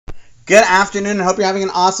Good afternoon, and hope you're having an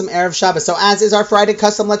awesome Erev Shabbos. So as is our Friday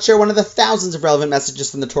custom, let's share one of the thousands of relevant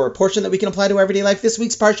messages from the Torah portion that we can apply to everyday life. This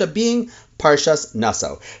week's Parsha being Parshas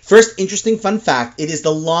Naso. First, interesting fun fact, it is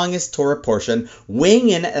the longest Torah portion, weighing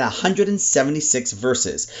in at 176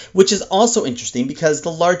 verses, which is also interesting because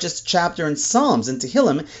the largest chapter in Psalms and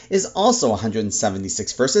Tehillim is also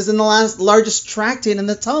 176 verses, and the largest tractate in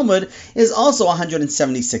the Talmud is also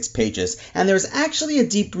 176 pages. And there's actually a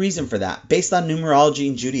deep reason for that, based on numerology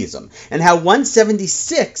in Judaism, and how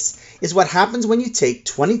 176 is what happens when you take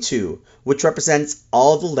 22, which represents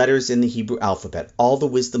all the letters in the Hebrew alphabet, all the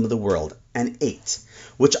wisdom of the world, and 8,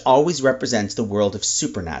 which always represents the world of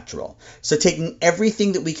supernatural. So taking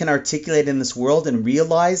everything that we can articulate in this world and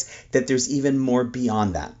realize that there's even more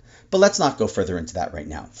beyond that. But let's not go further into that right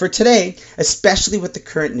now. For today, especially with the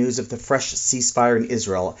current news of the fresh ceasefire in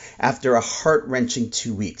Israel after a heart-wrenching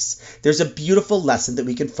 2 weeks, there's a beautiful lesson that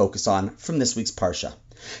we can focus on from this week's Parsha.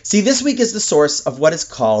 See, this week is the source of what is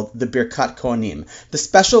called the Birkat Kohanim, the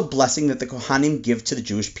special blessing that the Kohanim give to the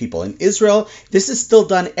Jewish people. In Israel, this is still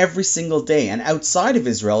done every single day, and outside of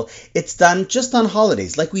Israel, it's done just on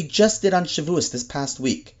holidays, like we just did on Shavuos this past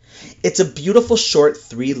week. It's a beautiful short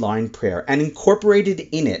 3-line prayer, and incorporated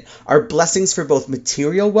in it are blessings for both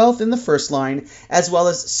material wealth in the first line, as well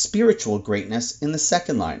as spiritual greatness in the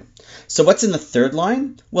second line. So what's in the third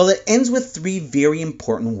line? Well, it ends with 3 very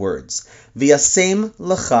important words. V'yasem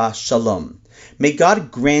lecha shalom. May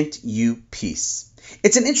God grant you peace.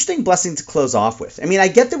 It's an interesting blessing to close off with. I mean, I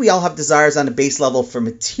get that we all have desires on a base level for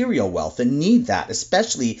material wealth and need that,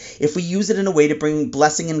 especially if we use it in a way to bring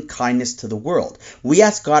blessing and kindness to the world. We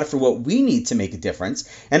ask God for what we need to make a difference,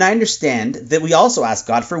 and I understand that we also ask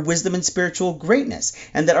God for wisdom and spiritual greatness,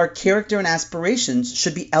 and that our character and aspirations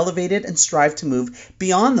should be elevated and strive to move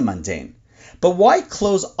beyond the mundane. But why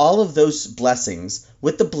close all of those blessings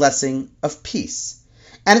with the blessing of peace?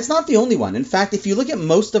 And it's not the only one. In fact, if you look at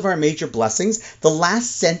most of our major blessings, the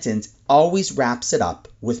last sentence always wraps it up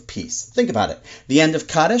with peace. Think about it. The end of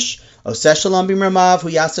Kaddish, Oseh shalom b'miramav, hu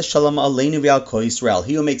yaseh shalom aleinu v'al kol Yisrael.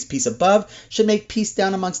 He who makes peace above should make peace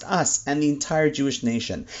down amongst us and the entire Jewish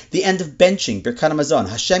nation. The end of benching, Birkat Hamazon,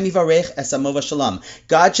 Hashem yivarech es amo v'shalom.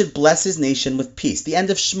 God should bless his nation with peace. The end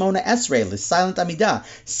of Shmona Esrei, the silent Amidah,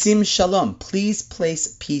 Sim Shalom. Please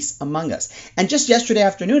place peace among us. And just yesterday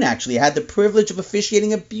afternoon, actually, I had the privilege of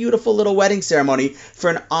officiating a beautiful little wedding ceremony for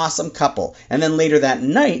an awesome couple. And then later that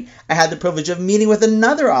night, I had the privilege of meeting with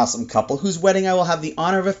another awesome couple whose wedding I will have the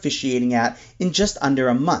honor of officiating at in just under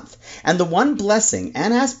a month. And the one blessing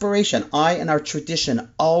and aspiration I and our tradition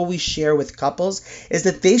always share with couples is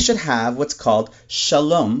that they should have what's called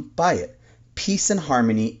Shalom Bayit, peace and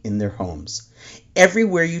harmony in their homes.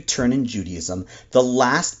 Everywhere you turn in Judaism, the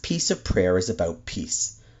last piece of prayer is about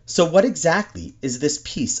peace. So what exactly is this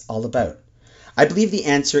peace all about? I believe the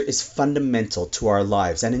answer is fundamental to our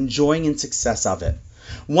lives and enjoying and success of it.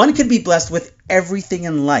 One could be blessed with everything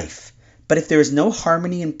in life, but if there is no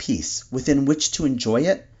harmony and peace within which to enjoy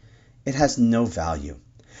it, it has no value.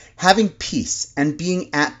 Having peace and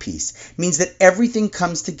being at peace means that everything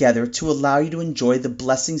comes together to allow you to enjoy the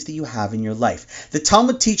blessings that you have in your life. The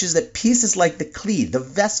Talmud teaches that peace is like the kli, the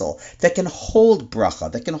vessel that can hold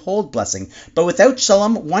bracha, that can hold blessing. But without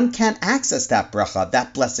shalom, one can't access that bracha,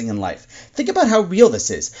 that blessing in life. Think about how real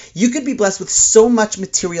this is. You could be blessed with so much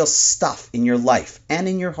material stuff in your life and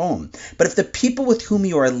in your home. But if the people with whom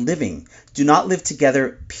you are living do not live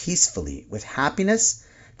together peacefully with happiness,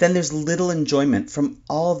 then there's little enjoyment from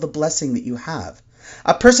all the blessing that you have.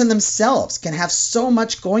 A person themselves can have so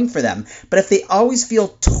much going for them, but if they always feel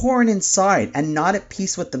torn inside and not at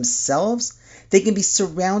peace with themselves, they can be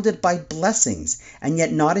surrounded by blessings and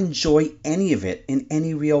yet not enjoy any of it in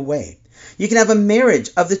any real way. You can have a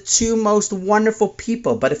marriage of the two most wonderful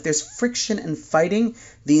people, but if there's friction and fighting,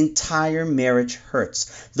 the entire marriage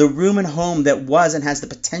hurts. The room and home that was and has the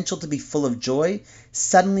potential to be full of joy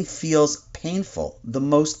suddenly feels painful, the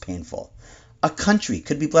most painful. A country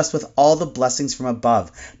could be blessed with all the blessings from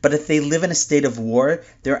above, but if they live in a state of war,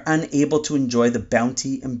 they're unable to enjoy the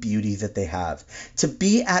bounty and beauty that they have. To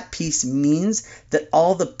be at peace means that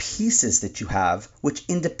all the pieces that you have, which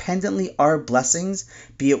independently are blessings,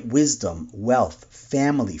 be it wisdom, wealth,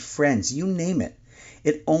 family, friends, you name it,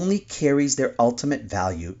 it only carries their ultimate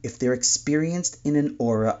value if they're experienced in an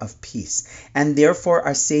aura of peace. And therefore,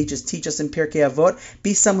 our sages teach us in Pirkei Avot,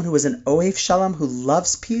 be someone who is an Ohev Shalom, who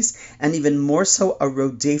loves peace, and even more so a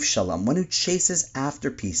Rodef Shalom, one who chases after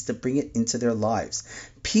peace to bring it into their lives.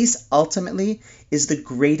 Peace ultimately is the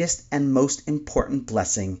greatest and most important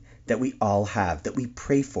blessing that we all have, that we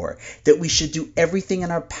pray for, that we should do everything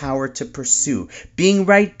in our power to pursue. Being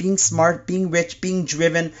right, being smart, being rich, being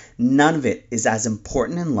driven, none of it is as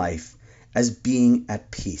important in life as being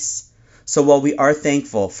at peace. So while we are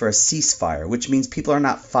thankful for a ceasefire, which means people are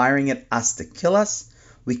not firing at us to kill us,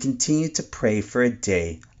 we continue to pray for a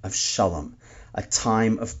day of shalom, a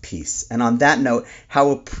time of peace. And on that note,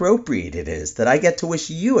 how appropriate it is that I get to wish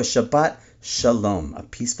you a Shabbat Shalom, a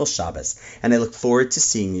peaceful Shabbos. And I look forward to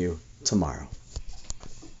seeing you tomorrow.